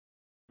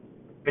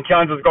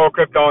Vincenzo's Gold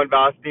Crypto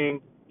Investing,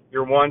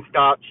 your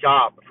one-stop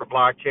shop for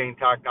blockchain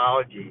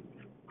technology,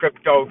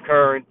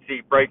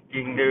 cryptocurrency,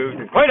 breaking news,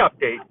 and coin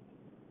updates,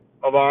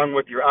 along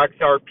with your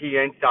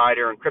XRP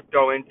insider and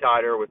crypto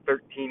insider with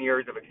 13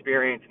 years of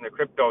experience in the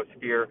crypto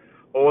sphere.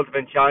 Hold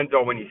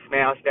Vincenzo when you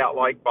smash that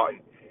like button.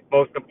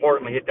 Most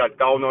importantly, hit that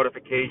bell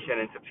notification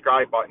and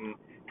subscribe button.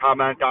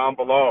 Comment down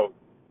below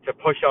to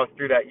push us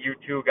through that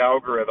YouTube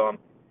algorithm,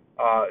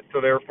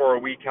 so therefore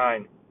we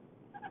can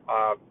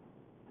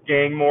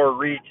gain more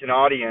reach and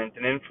audience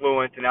and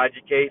influence and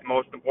educate, and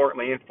most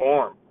importantly,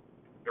 inform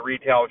the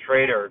retail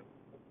trader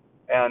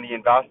and the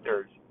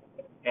investors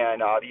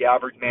and the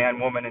average man,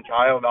 woman, and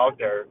child out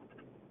there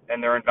in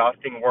their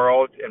investing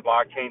worlds in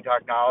blockchain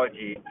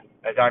technology,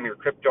 as I'm your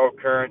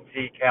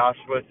cryptocurrency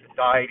cashless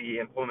society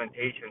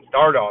implementation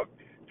startup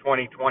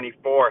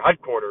 2024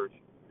 headquarters,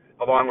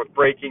 along with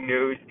breaking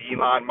news, the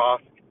Elon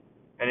Musk,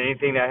 and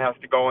anything that has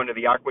to go into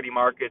the equity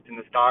markets and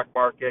the stock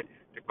market,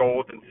 the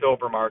gold and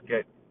silver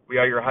market. We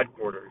are your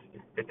headquarters.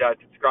 Hit that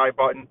subscribe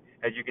button.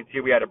 As you can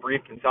see, we had a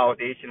brief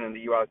consolidation in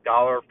the U.S.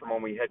 dollar from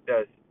when we hit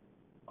this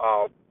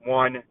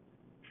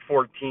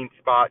 114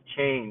 spot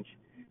change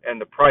and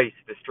the price,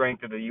 the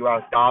strength of the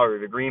U.S. dollar,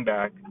 the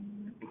greenback,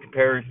 in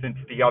comparison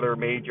to the other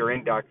major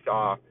index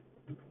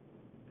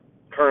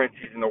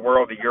currencies in the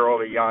world, the euro,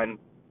 the yen,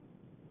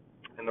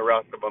 and the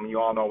rest of them.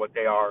 You all know what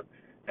they are.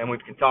 And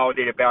we've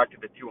consolidated back to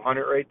the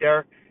 200 right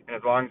there. And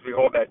as long as we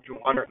hold that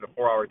 200 in the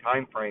 4-hour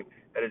time frame,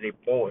 that is a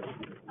bullish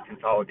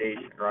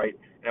consolidation, right?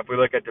 And if we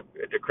look at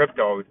the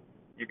cryptos,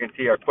 you can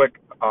see a quick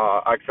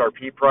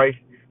XRP price.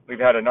 We've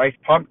had a nice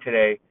pump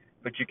today,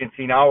 but you can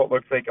see now it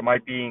looks like it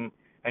might be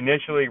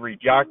initially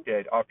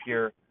rejected up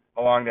here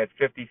along that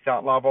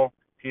 50-cent level.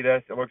 See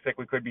this? It looks like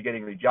we could be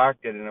getting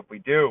rejected, and if we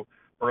do,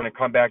 we're going to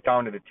come back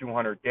down to the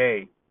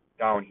 200-day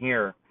down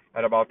here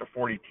at about the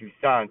 42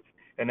 cents,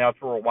 and that's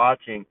what we're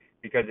watching,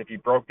 because if you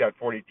broke that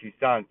 42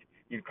 cents,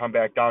 you'd come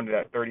back down to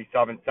that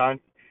 37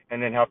 cents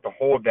and then have to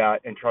hold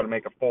that and try to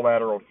make a full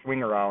lateral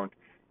swing around,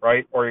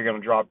 right? Or you're going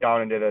to drop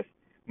down into this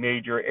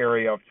major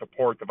area of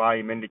support, the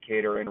volume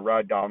indicator in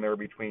red down there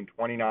between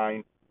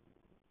 29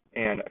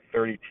 and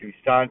 32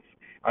 cents.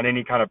 On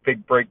any kind of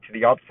big break to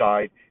the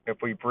upside, if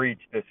we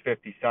breach this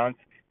 50 cents,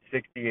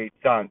 68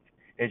 cents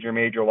is your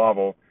major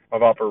level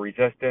of upper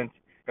resistance.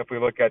 If we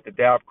look at the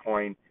DAP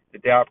coin, the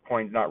DAP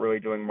coin's not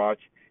really doing much.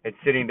 It's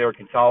sitting there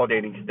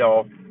consolidating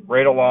still,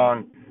 right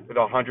along with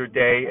the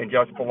 100-day and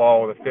just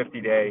below the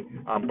 50-day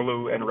on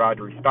blue and red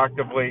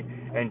respectively,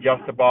 and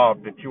just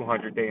above the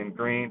 200-day in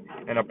green,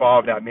 and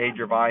above that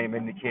major volume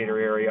indicator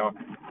area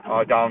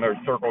down there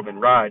circled in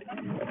red.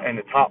 And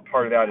the top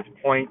part of that is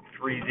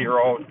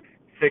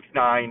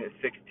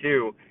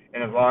 0.306962,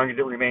 and as long as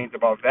it remains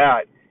above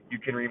that, you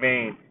can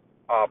remain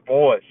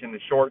bullish in the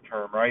short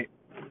term, right?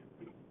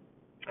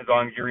 As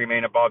long as you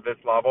remain above this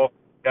level,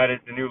 that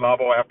is the new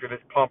level after this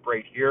pump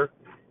right here.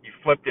 You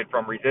flipped it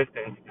from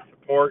resistance to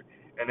support,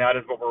 and that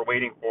is what we're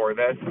waiting for,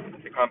 this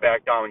to come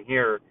back down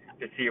here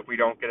to see if we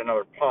don't get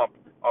another pump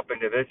up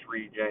into this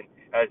region,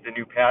 as the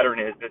new pattern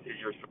is this is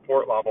your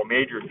support level,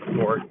 major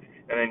support,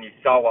 and then you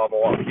sell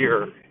level up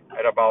here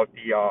at about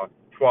the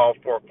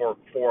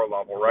 12,444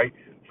 level, right?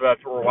 So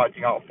that's what we're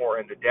watching out for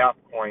in the DAP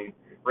coin.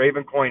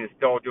 REVAIN coin is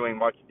still doing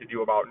much to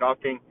do about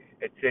nothing.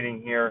 It's sitting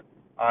here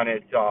on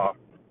its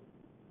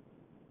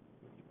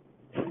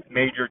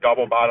major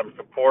double bottom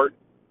support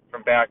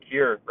from back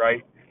here,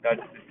 right?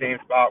 That's the same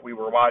spot we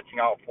were watching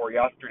out for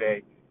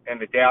yesterday in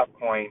the DAP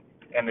coin,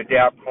 and the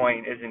DAP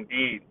coin is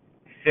indeed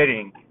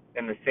sitting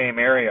in the same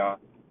area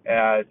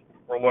as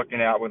we're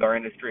looking at with our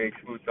industry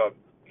exclusive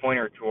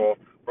pointer tool.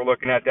 We're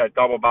looking at that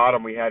double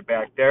bottom we had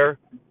back there,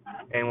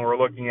 and we're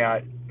looking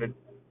at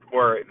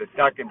where the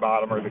second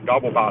bottom, or the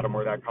double bottom,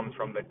 where that comes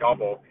from, the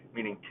double,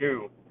 meaning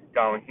 2,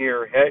 down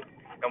here hit,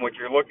 and what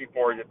you're looking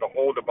for is at the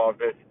hold above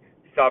this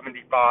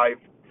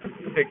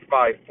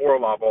 75,654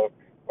 level,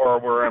 or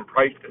we're in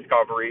price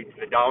discovery to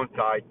the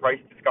downside.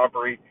 Price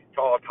discovery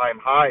to all-time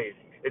highs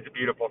is a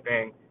beautiful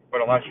thing,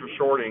 but unless you're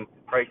shorting,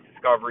 price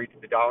discovery to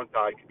the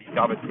downside can be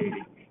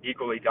devastating,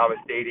 equally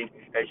devastating.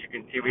 As you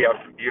can see, we have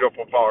some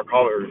beautiful fall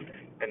colors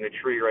in the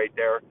tree right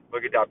there.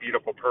 Look at that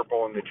beautiful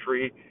purple in the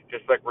tree,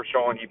 just like we're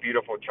showing you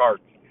beautiful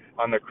charts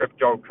on the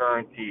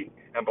cryptocurrency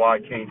and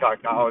blockchain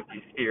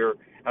technology sphere,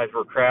 as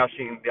we're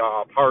crashing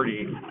the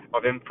party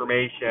of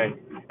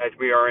information, as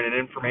we are in an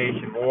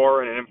information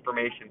war and an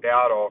information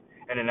battle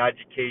and an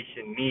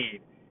education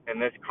need in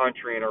this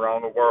country and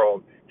around the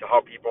world to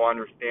help people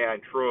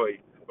understand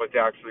truly what's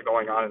actually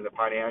going on in the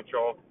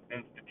financial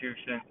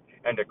institutions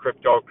and the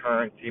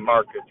cryptocurrency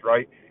markets,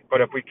 right?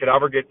 But if we could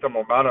ever get some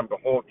momentum to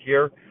hold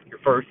here, your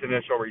first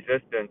initial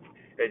resistance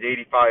is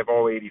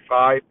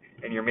 85,085,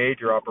 and your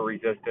major upper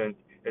resistance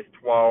is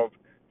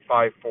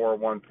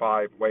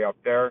 12,5415, way up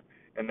there.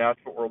 And that's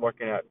what we're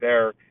looking at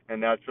there,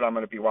 and that's what I'm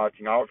going to be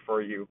watching out for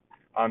you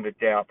on the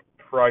DAP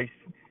price.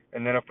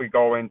 And then if we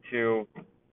go into